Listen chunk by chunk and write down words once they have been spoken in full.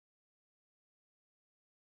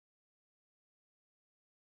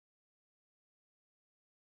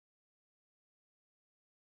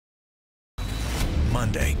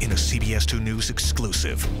Monday in a CBS 2 News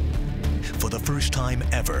exclusive. For the first time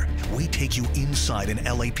ever, we take you inside an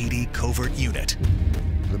LAPD covert unit.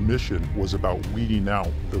 The mission was about weeding out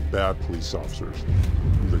the bad police officers.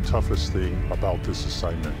 The toughest thing about this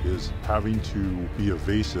assignment is having to be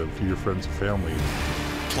evasive to your friends and family.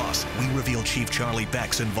 Plus, we reveal Chief Charlie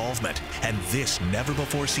Beck's involvement and this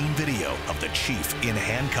never-before-seen video of the chief in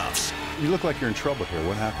handcuffs. You look like you're in trouble here.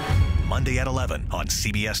 What happened? Monday at 11 on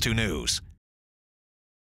CBS 2 News.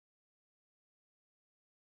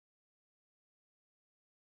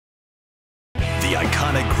 The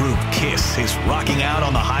iconic group KISS is rocking out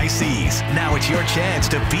on the high seas. Now it's your chance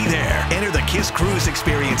to be there. Enter the KISS Cruise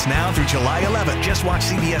experience now through July 11th. Just watch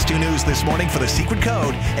CBS 2 News this morning for the secret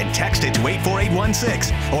code and text it to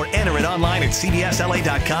 84816 or enter it online at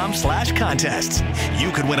cbsla.com/contests.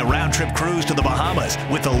 You could win a round-trip cruise to the Bahamas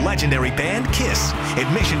with the legendary band KISS,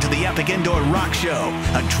 admission to the epic indoor rock show,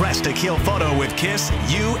 a dress-to-kill photo with KISS,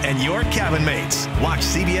 you and your cabin mates. Watch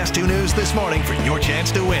CBS 2 News this morning for your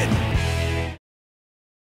chance to win.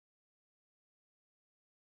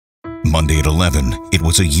 Monday at 11. It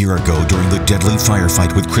was a year ago during the deadly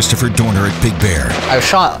firefight with Christopher Dorner at Big Bear. I was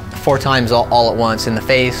shot 4 times all at once, in the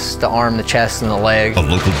face, the arm, the chest, and the leg. A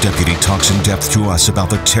local deputy talks in depth to us about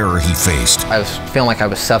the terror he faced. I was feeling like I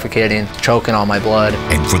was suffocating, choking on my blood.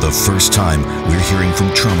 And for the first time, we're hearing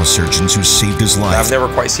from trauma surgeons who saved his life. I've never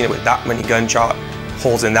quite seen it with that many gunshot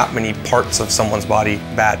holes in that many parts of someone's body.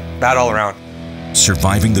 Bad all around.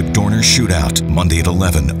 Surviving the Dorner shootout, Monday at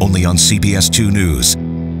 11, only on CBS 2 News.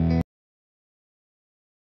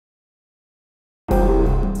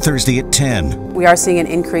 Thursday at 10. We are seeing an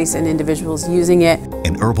increase in individuals using it.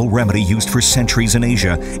 An herbal remedy used for centuries in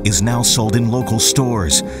Asia is now sold in local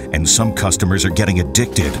stores, and some customers are getting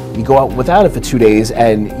addicted. You go out without it for 2 days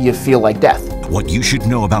and you feel like death. What you should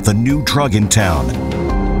know about the new drug in town.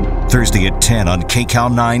 Thursday at 10 on KCAL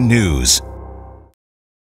 9 News.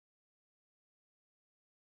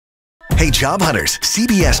 Hey job hunters,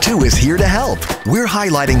 CBS 2 is here to help. We're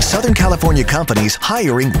highlighting Southern California companies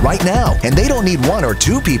hiring right now, and they don't need 1 or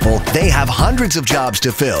 2 people, they have hundreds of jobs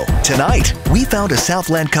to fill. Tonight, we found a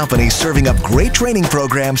Southland company serving up great training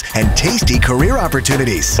programs and tasty career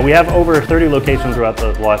opportunities. We have over 30 locations throughout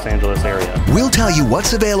the Los Angeles area. We'll tell you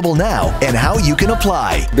what's available now and how you can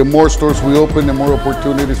apply. The more stores we open, the more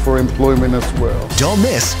opportunities for employment as well. Don't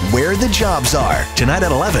miss Where the Jobs Are, tonight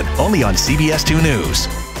at 11, only on CBS 2 News.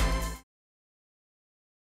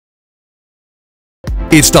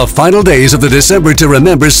 It's the final days of the December to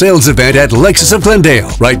Remember sales event at Lexus of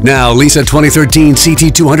Glendale. Right now, lease a 2013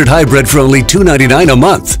 CT200 Hybrid for only $299 a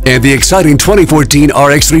month, and the exciting 2014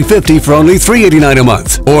 RX350 for only $389 a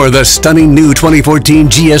month, or the stunning new 2014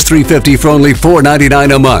 GS350 for only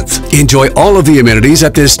 $499 a month. Enjoy all of the amenities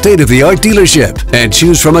at this state-of-the-art dealership and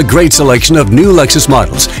choose from a great selection of new Lexus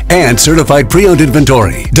models and certified pre-owned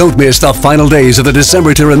inventory. Don't miss the final days of the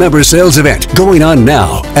December to Remember sales event going on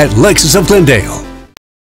now at Lexus of Glendale.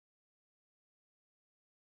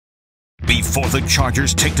 Before the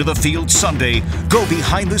Chargers take to the field Sunday, go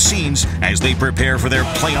behind the scenes as they prepare for their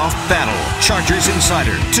playoff battle. Chargers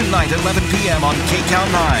Insider, tonight at 11 p.m. on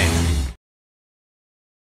KCAL 9.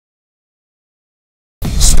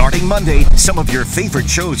 Starting Monday, some of your favorite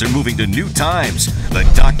shows are moving to new times. The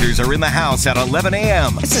Doctors are in the house at 11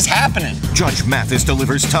 a.m. This is happening. Judge Mathis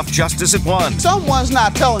delivers tough justice at 1. Someone's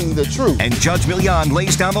not telling the truth. And Judge Milian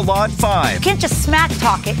lays down the law at 5. You can't just smack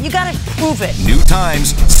talk it. You gotta prove it. New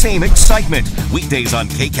times, same excitement. Weekdays on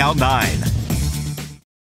KCAL 9.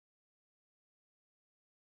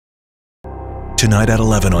 Tonight at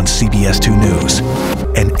 11 on CBS 2 News.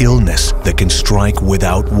 An illness that can strike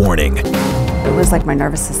without warning. It was like my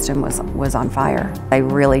nervous system was on fire. I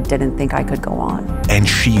really didn't think I could go on. And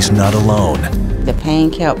she's not alone. The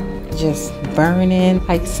pain kept just burning,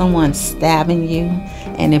 like someone stabbing you,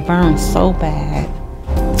 and it burned so bad.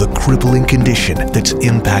 The crippling condition that's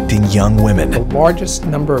impacting young women. The largest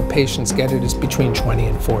number of patients get it is between 20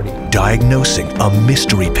 and 40. Diagnosing a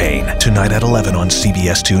mystery pain. Tonight at 11 on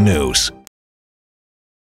CBS 2 News.